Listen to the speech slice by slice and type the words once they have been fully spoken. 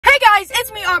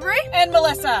It's me, Aubrey. And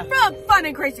Melissa. From Fun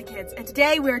and Crazy Kids. And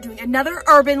today we are doing another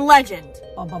urban legend.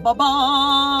 Bum, bum, bum,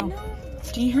 bum.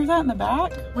 Do you hear that in the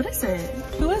back? What is it?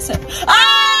 Who is it?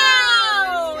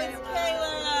 Oh! It's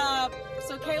Caleb.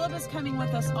 So Caleb is coming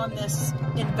with us on this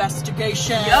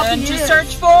investigation to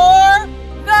search for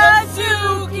the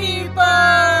Zookeeper.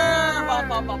 Bum,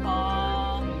 bum, bum,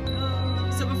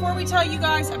 bum. So before we tell you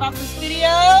guys about this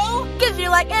video, give you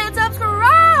a like and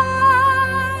subscribe.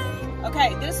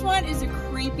 Okay, this one is a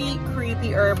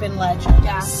creepy urban legend.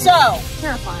 Yeah. So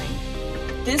terrifying.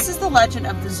 This is the legend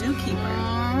of the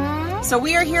Zookeeper. So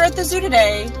we are here at the zoo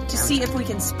today to see if we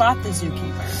can spot the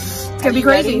Zookeeper. It's gonna be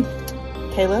crazy.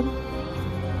 Ready? Caleb?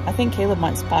 I think Caleb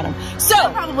might spot him. So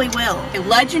I probably will. A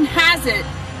legend has it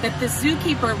that the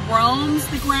Zookeeper roams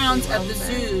the grounds of the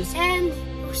zoos and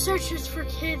searches for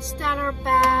kids that are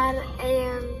bad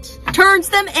and turns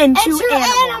them into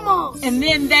animals. And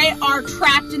then they are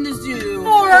trapped in the zoo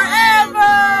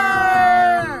forever.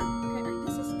 Okay,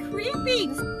 this is creepy.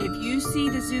 If you see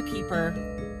the Zookeeper,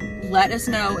 let us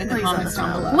know in the comments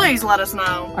down below. Please let us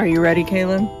know. Are you ready,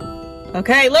 Caleb?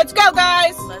 Okay, let's go,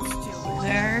 guys. Let's do it.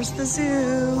 There's the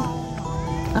zoo.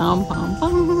 Bum, bum,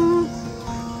 bum.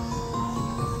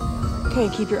 Okay,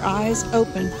 keep your eyes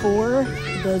open for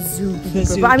the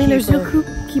Zookeeper. But I mean, there's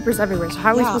zookeepers everywhere, so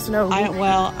how are we supposed to know? Is he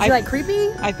like creepy?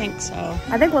 I think so.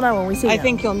 I think we'll know when we see him. I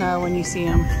think you'll know when you see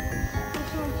him.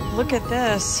 Look at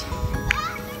this.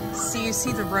 See, you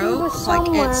see the rope? Like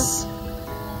it's...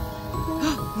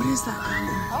 What is that down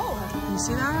there? Oh. Can you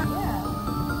see that?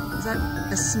 Yeah. Is that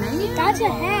a snake? That's a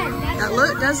head.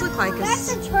 Does look like that's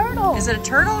a turtle. Is it a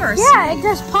turtle or a snake? Yeah, it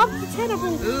just popped its head up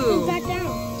and back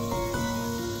down.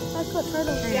 That's what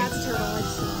turtle is. Yeah, it's a turtle. Did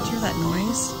you hear that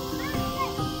noise?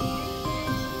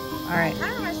 All right.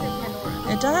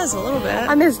 It does a little bit.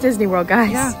 I miss Disney World,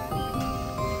 guys. Yeah.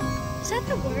 Is that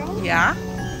the world? Yeah. I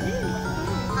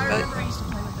remember I used to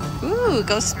play with them. Ooh,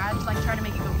 go I'd like try to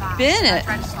make it go fast. spin it.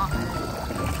 Try to stop it.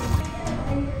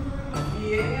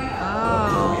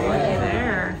 Oh, looky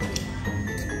there.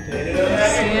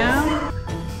 See him?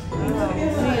 Oh,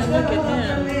 man, look at him.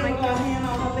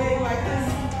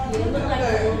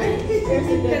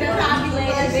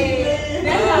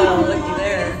 Oh, looky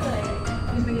there.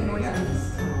 He's making noises.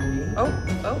 Oh.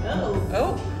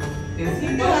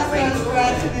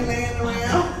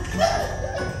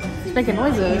 He's making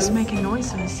noises. He's making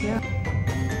noises, yeah. Do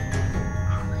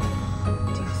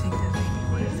you think that may be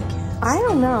one of the kids? I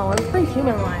don't know. It's pretty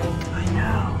human-like. I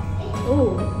know.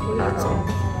 Ooh.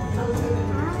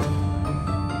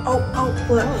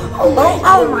 Look.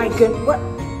 Oh my goodness. What?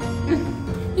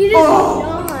 You didn't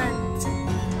know.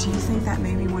 Do you think that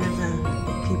may be one of the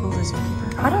people, the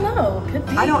Zookeeper? I don't know. Could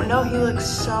be. I don't know. He looks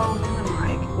so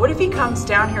human-like. What if he comes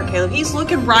down here, Caleb? He's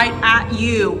looking right at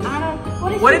you. I don't.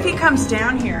 What if he comes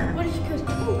down here? What if he goes?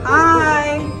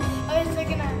 Hi. I was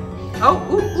looking at. Oh,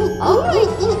 ooh.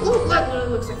 That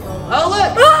literally looks like Oh,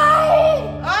 look.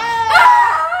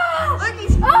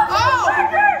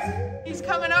 Look, he's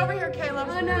coming over here, Caleb.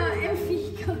 Oh no! If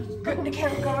he goes.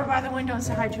 Caleb, go over by the window and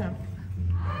say hi to him.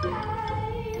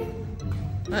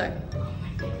 Look.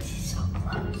 He's so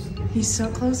close. He's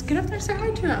so close. Get up there and say hi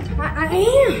to him. I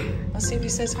am. Let's see if he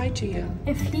says hi to you.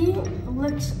 If he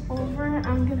looks over,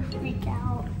 I'm gonna freak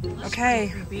out.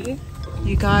 Okay.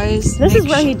 You guys. This is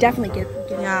where he definitely gets.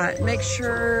 Yeah, make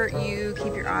sure you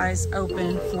keep your eyes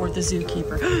open for the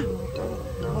Zookeeper.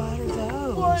 What are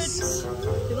those?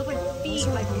 They look like feet,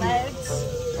 like legs.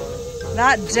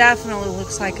 That definitely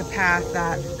looks like a path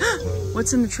that...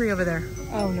 What's in the tree over there?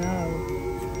 Oh no.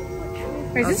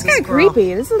 Wait, this is a kind of squirrel.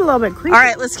 creepy. This is a little bit creepy. All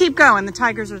right, let's keep going. The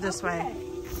tigers are this way.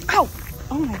 Oh!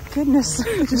 Oh my goodness.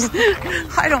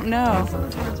 I don't know.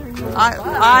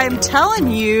 I'm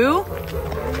telling you.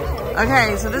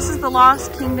 Okay, so this is the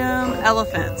Lost Kingdom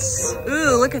elephants.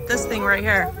 Ooh, look at this thing right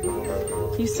here.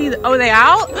 You see the... Oh, are they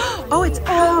out? Oh, it's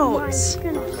out.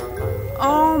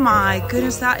 Oh my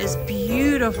goodness, that is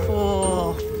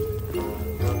beautiful.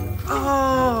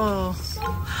 Oh,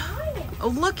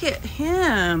 look at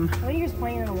him. I think he was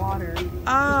playing in the water. Oh,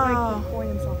 He's like pouring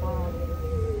himself off.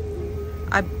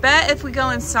 I bet if we go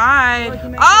inside.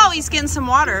 Oh, he's getting some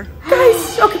water.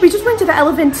 Guys, okay, we just went to the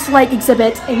elephant like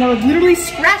exhibit and there were literally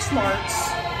scratch marks.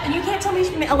 And you can't tell me it's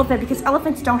from an elephant because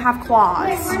elephants don't have claws.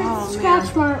 Wait, where's the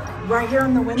scratch mark? Right here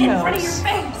in the windows. In front of your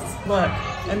face. Look,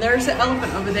 and there's the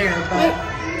elephant over there. But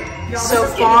So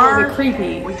far,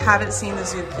 creepy. We haven't seen the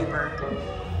Zookeeper.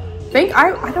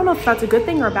 I don't know if that's a good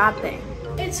thing or a bad thing.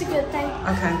 It's a good thing.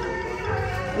 Okay.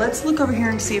 Let's look over here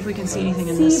and see if we can see anything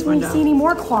in this window. See if we see any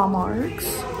more claw marks.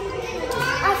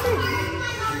 I think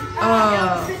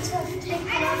outfits have taken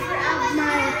over as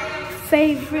my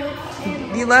favorite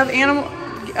animal. You love animal?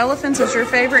 elephants is your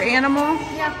favorite animal?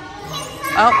 Yeah.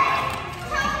 Oh.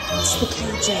 It's the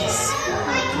cages.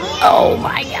 Oh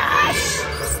my gosh.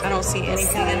 I don't see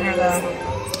anything in here though.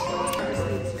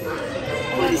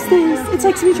 What is this? It's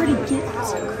like somebody trying to get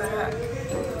out.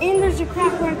 And there's a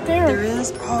crack right there. There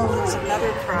is? Oh, there's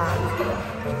another crack.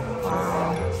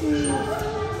 Wow.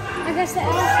 I guess the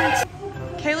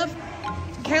elephant.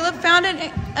 Caleb found an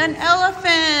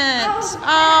elephant.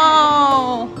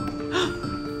 Oh.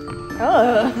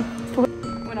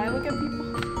 When I look at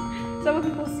people, is that what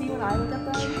people see when I look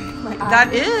at them? Like,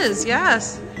 That is,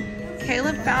 yes.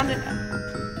 Caleb found it.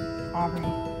 Aubrey.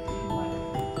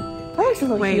 That looks a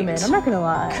little Wait. human, I'm not gonna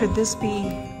lie. Could this be?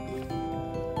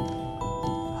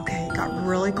 Okay, it got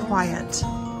really quiet.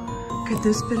 Could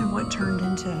this be what turned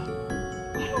into?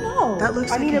 I don't know. That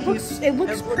looks. I like mean, a it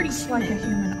looks pretty like a human.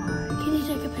 human eye. Can you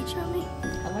take a picture of me?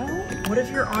 Hello? What if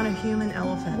you're on a human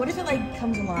elephant? What if it like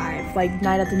comes alive, like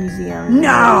night at the museum?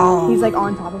 No. He's like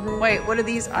on top of it. Wait, what do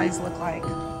these eyes look like?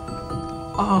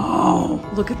 Oh,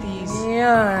 look at these.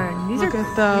 Man, these Look are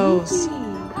at those. creepy.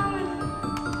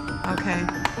 Okay.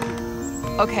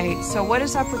 Okay, so what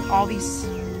is up with all these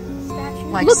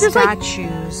like Look, there's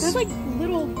statues? There's like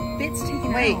little bits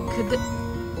taken Wait,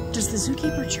 out. does the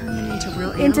zookeeper turn them into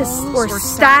real Into animals or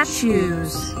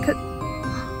statues?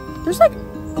 There's like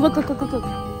look. There's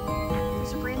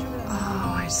a branch over there.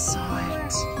 Oh, I saw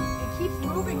it. It keeps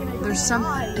moving and I don't There's know some.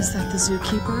 why. Is that the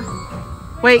zookeeper?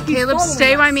 Wait, Caleb, following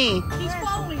stay us. by me. He's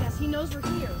following us. He knows we're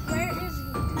here. Where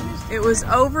is he? It was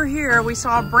over here. We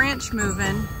saw a branch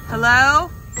moving. Hello?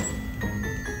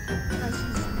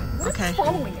 Okay. He's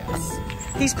following us.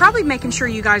 He's probably making sure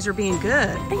you guys are being good.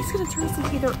 I think he's gonna turn us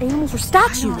into either animals or I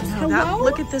statues. don't know. That,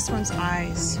 look at this one's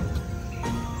eyes.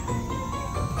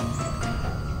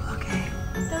 Okay.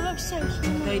 That looks so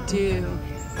cute. They do.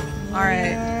 All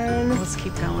right. Let's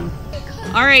keep going.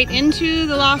 All right, into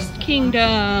the Lost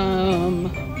Kingdom.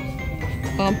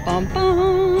 Bum, bum,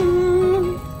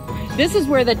 bum. This is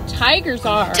where the tigers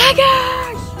are.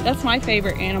 Tigers! That's my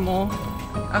favorite animal.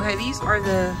 Okay, these are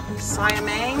the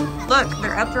Siamang. Look,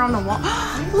 they're up there on the wall.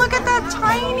 Look at that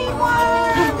tiny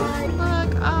one.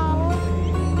 Look, oh.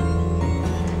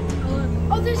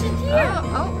 Oh, there's a deer.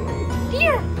 Oh,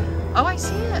 Deer. oh, I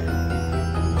see it.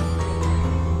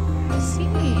 I see.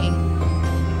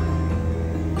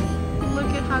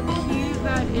 Look at how cute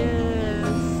that is.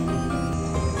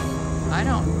 I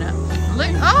don't know.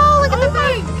 Look, oh, look at the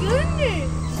baby. Goodness.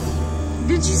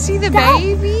 Did you see the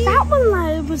baby? That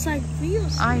one was like real.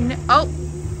 I know. Oh,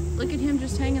 look at him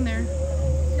just hanging there.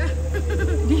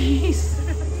 He's.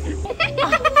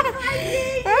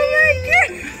 Oh my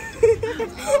goodness.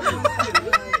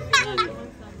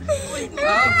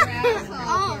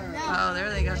 Oh, there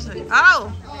they go.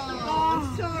 Oh.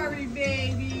 Oh, sorry,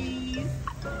 babies.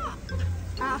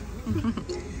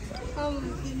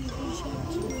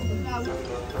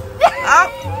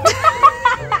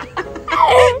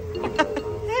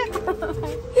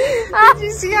 Did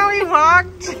you see how he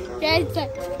walked?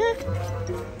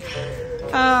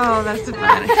 Oh, that's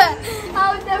funny.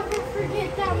 I'll never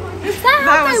forget that one. Is that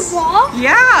That how was, they walk?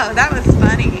 yeah, that was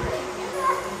funny.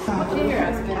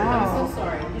 I'm so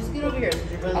sorry. Just get over here.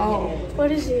 Oh,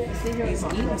 What is it? he's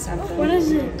eating something. What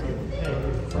is it?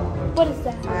 What is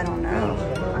that? I don't know.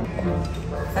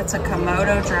 That's a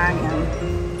Komodo dragon.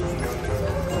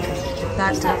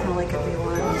 That definitely could be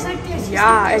one. It's like this.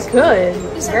 Yeah, it could.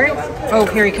 Very Oh,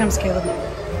 here he comes, Caleb.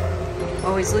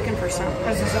 Oh, he's looking for something.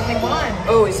 Because there's only one.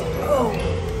 Oh, he's. Oh.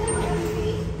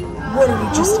 What did he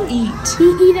just eat?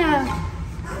 He eat a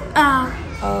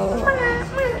Oh.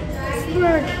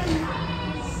 bird.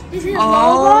 Is it Oh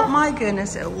Lola? my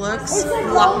goodness! It looks. Is it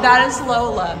Lola? That is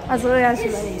Lola. That's literally how she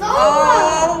made it.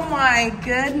 Oh my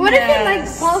goodness! What if it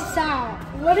like pops out?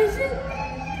 What is it?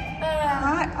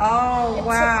 Oh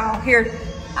wow! Here,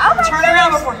 Oh my turn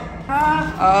around before.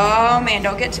 Oh man,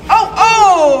 don't get.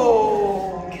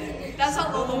 Oh! That's how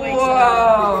Lola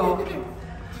Whoa!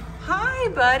 Hi,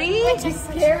 buddy. She's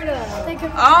scared of. Take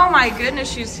a Oh my goodness,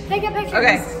 she's. take a picture.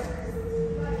 Okay.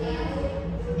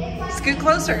 Scoot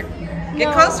closer. Get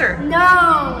No. closer.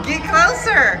 No. Get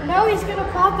closer. No, he's gonna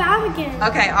pop out again.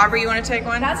 Okay, Aubrey, you want to take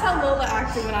one? That's how Lola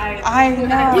acted when I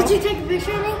know. Did you take a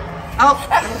picture of me? Oh,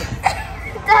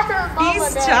 That's what Lola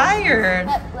he's did. tired.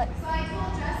 Look.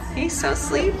 He's so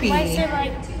sleepy. Why is it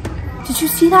like? Did you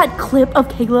see that clip of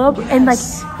Caleb? And like,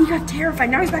 Yes. he got terrified.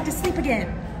 Now he's back to sleep again.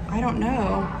 I don't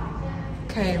know.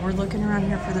 Okay, we're looking around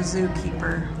here for the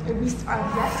zookeeper.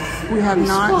 We have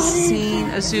not seen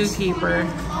a zookeeper.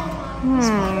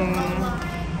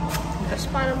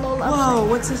 Spotted Lola. Whoa,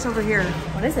 what's this over here?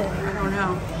 What is it? I don't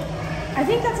know. I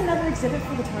think that's another exhibit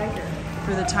for the tiger.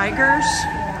 For the tigers?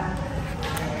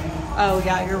 Oh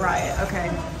yeah, you're right. Okay.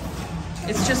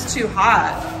 It's just too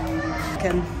hot.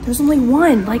 There's only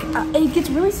one. Like, it gets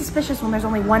really suspicious when there's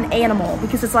only one animal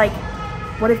because it's like,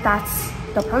 what if that's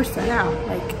the person? Yeah.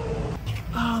 Like,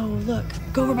 oh, look.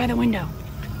 Go over by the window.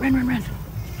 Run, run, run.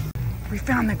 We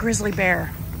found the grizzly bear.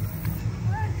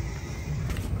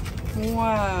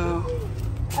 Whoa.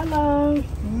 Hello.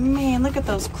 Man, look at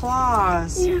those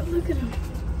claws. Yeah, look at him.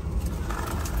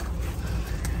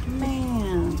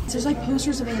 Man. there's like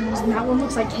posters of animals and that one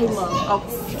looks like Caleb. Oh,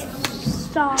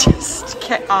 Stop. just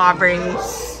Aubrey.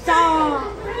 Stop.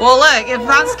 Well, look, if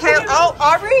that's Caleb. Oh,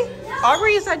 Aubrey?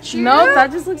 Aubrey, is that you? Nope,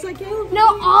 that just looks like Caleb. No,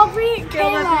 Aubrey. Caleb,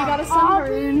 Caleb. you got a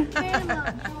sunburn.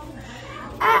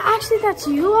 Actually, that's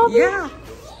you, Aubrey? Yeah.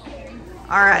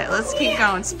 All right, let's keep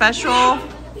going. Special.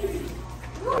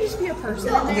 Used to be a person.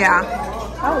 Yeah.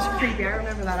 That was creepy. I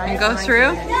remember that. And go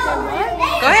through.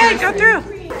 Go ahead, go through.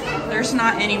 There's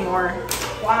not anymore.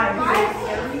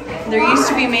 There used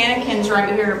to be mannequins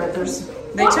right here, but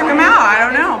they took them out. I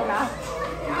don't know.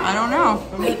 I don't know.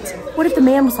 Wait, what if the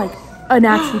man was like an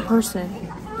actual person?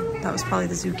 That was probably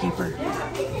the zookeeper.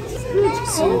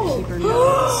 Zookeeper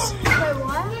knows.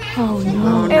 Oh no.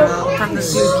 Oh no, from the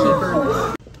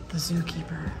zookeeper. The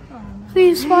zookeeper.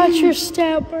 Please watch your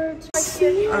step, birds.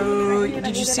 Oh,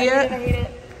 did you see it?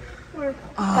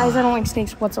 Guys, I don't like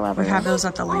snakes whatsoever. We have those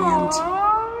at the land.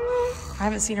 I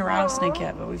haven't seen a rattlesnake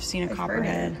yet, but we've seen a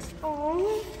copperhead.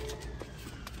 Oh,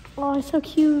 it's so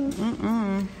cute.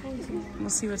 We'll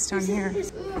see what's down here.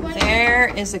 There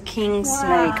is a king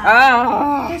snake.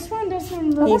 Oh, This one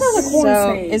doesn't look. he's a corn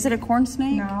so. snake. Is it a corn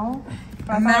snake? No.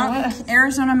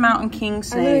 Arizona mountain king I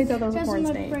really snake. thought that was a corn Doesn't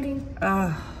look snake. pretty.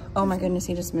 Oh my goodness,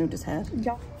 he just moved his head.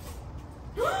 Yeah.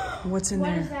 What's in What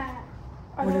there? is that?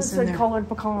 What is It's in a there? colored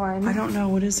pecan. I don't know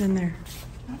what is in there.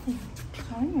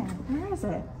 Where is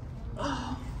it?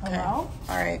 Okay. All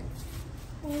right.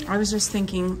 I was just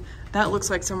thinking that looks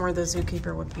like somewhere the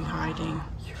zookeeper would be hiding.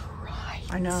 You're right.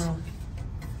 I know.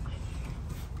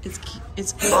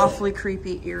 It's awfully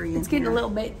creepy, eerie. It's getting a little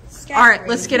bit scary. All right,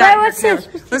 let's get Wait, out of what's here, this?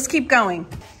 Caleb. Let's keep going.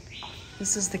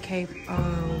 This is the cave.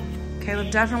 Oh,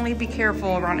 Caleb, definitely be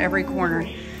careful around every corner.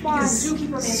 Because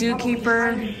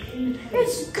zookeeper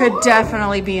could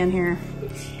definitely be in here.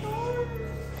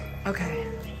 Okay.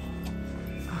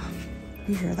 Oh,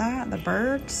 you hear that? The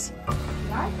birds?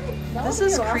 This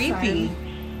is creepy.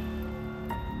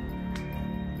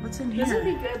 What's in This would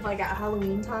be here? good like at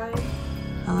Halloween time.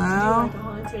 Hello? Like a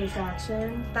haunted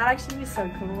attraction. That actually be so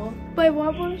cool. Wait,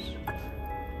 what was?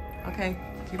 Okay,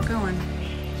 keep going.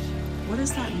 What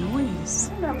is that noise?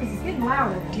 I don't know, because it's getting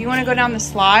louder. Do you want to go down the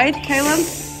slide, Caleb?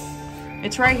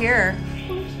 It's right here.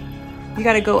 You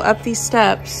got to go up these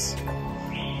steps.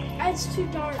 It's too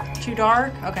dark. Too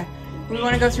dark? Okay. We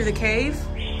want to go through the cave?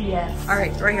 Yes. All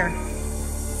right, right here.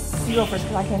 You go first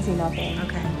because I can't see nothing.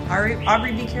 Okay.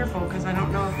 Aubrey, be careful because I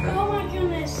don't know if the... Oh my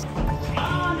goodness.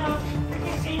 Oh no. I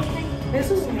can't see anything. This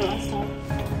was the last time.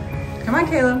 Come on,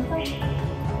 Caleb.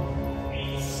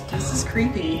 This is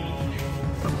creepy.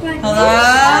 Like,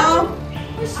 Hello?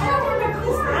 It's so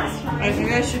dark. I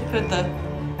think I should put the...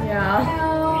 Yeah.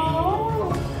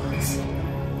 Oh.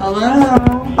 Hello?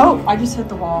 Oh, I just hit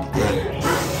the wall. Okay.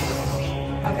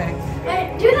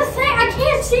 Hey, do the thing. I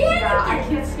can't see it. I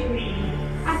can't see anything.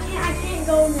 I can't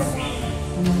go in there.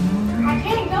 I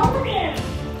can't go in there.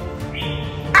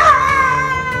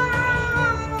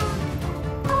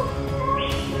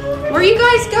 Where are you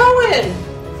guys going?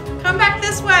 Come back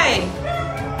this way.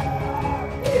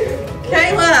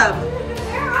 Caleb.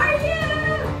 Where are you?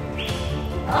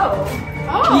 Oh.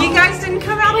 You guys didn't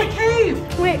come out of the cave.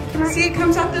 Wait, can I? See, it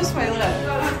comes out this way, look.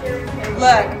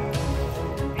 Look.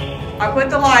 I put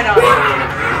the light on.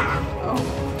 Oh.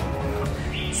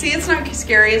 See, it's not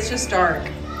scary, it's just dark.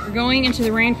 We're going into the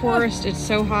rainforest. It's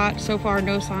so hot. So far,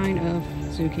 no sign of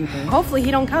zookeeper. Hopefully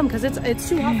he don't come because it's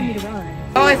too hot for me to run.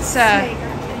 Oh, it's,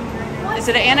 is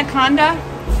it an anaconda?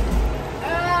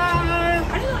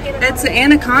 It's an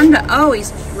anaconda. Oh,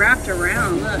 he's wrapped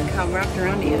around. Look how wrapped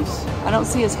around he is. I don't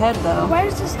see his head, though.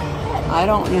 Where's this head? I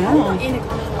don't know.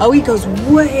 Oh, he goes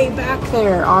way back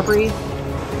there, Aubrey.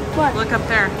 What? Look up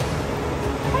there.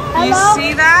 Hello? You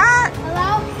see that?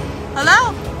 Hello?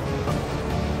 Hello?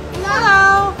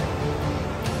 Hello?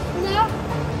 Hello?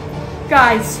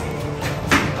 Guys,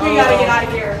 we gotta get out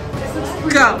of here.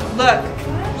 Go. Look.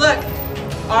 Look.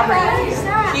 Aubrey. What is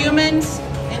that? Humans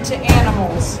into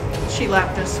animals. She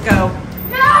left us. Go.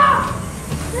 No!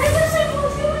 There's a single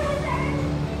human in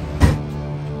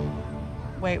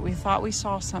there. Wait, we thought we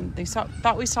saw something.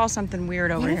 Thought we saw something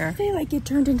weird over What here. if they like get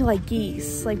turned into like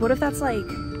geese? Like what if that's like,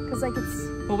 cause like it's.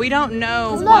 Well, we don't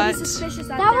know Look, what. Suspicious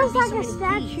That was like a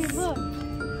statue. Look.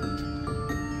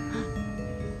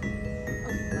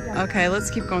 Okay, let's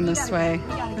keep going this way.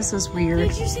 This is weird.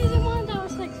 Did you see the one that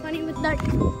was like funny with that?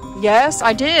 Yes,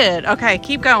 I did. Okay,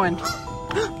 keep going.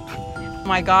 Oh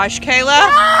my gosh, Kayla.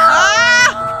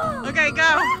 Ah! Okay,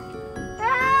 go.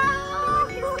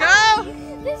 Go.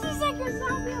 This is like a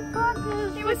zombie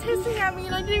apocalypse. It was hissing at me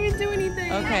and I didn't even do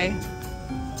anything. Okay.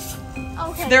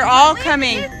 Okay. They're all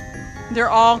coming. They're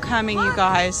all coming, you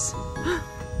guys.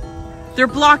 They're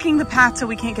blocking the path so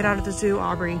we can't get out of the zoo,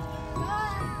 Aubrey.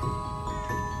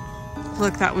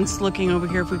 Look, that one's looking over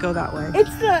here if we go that way.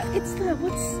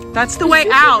 That's the way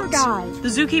out. Guy. The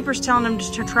zookeeper's telling them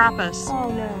to trap us.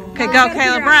 Oh no. Okay, go,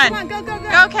 Caleb, run. Come on, go, go,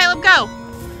 go. Go, Caleb, go.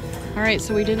 All right,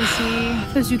 so we didn't see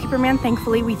The zookeeper man,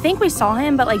 thankfully, we think we saw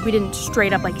him, but like we didn't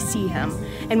straight up like see him.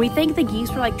 And we think the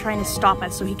geese were like trying to stop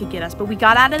us so he could get us, but we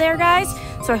got out of there, guys.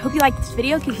 So I hope you liked this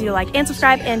video. Give you a like and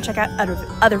subscribe and check out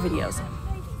other videos.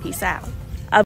 Peace out.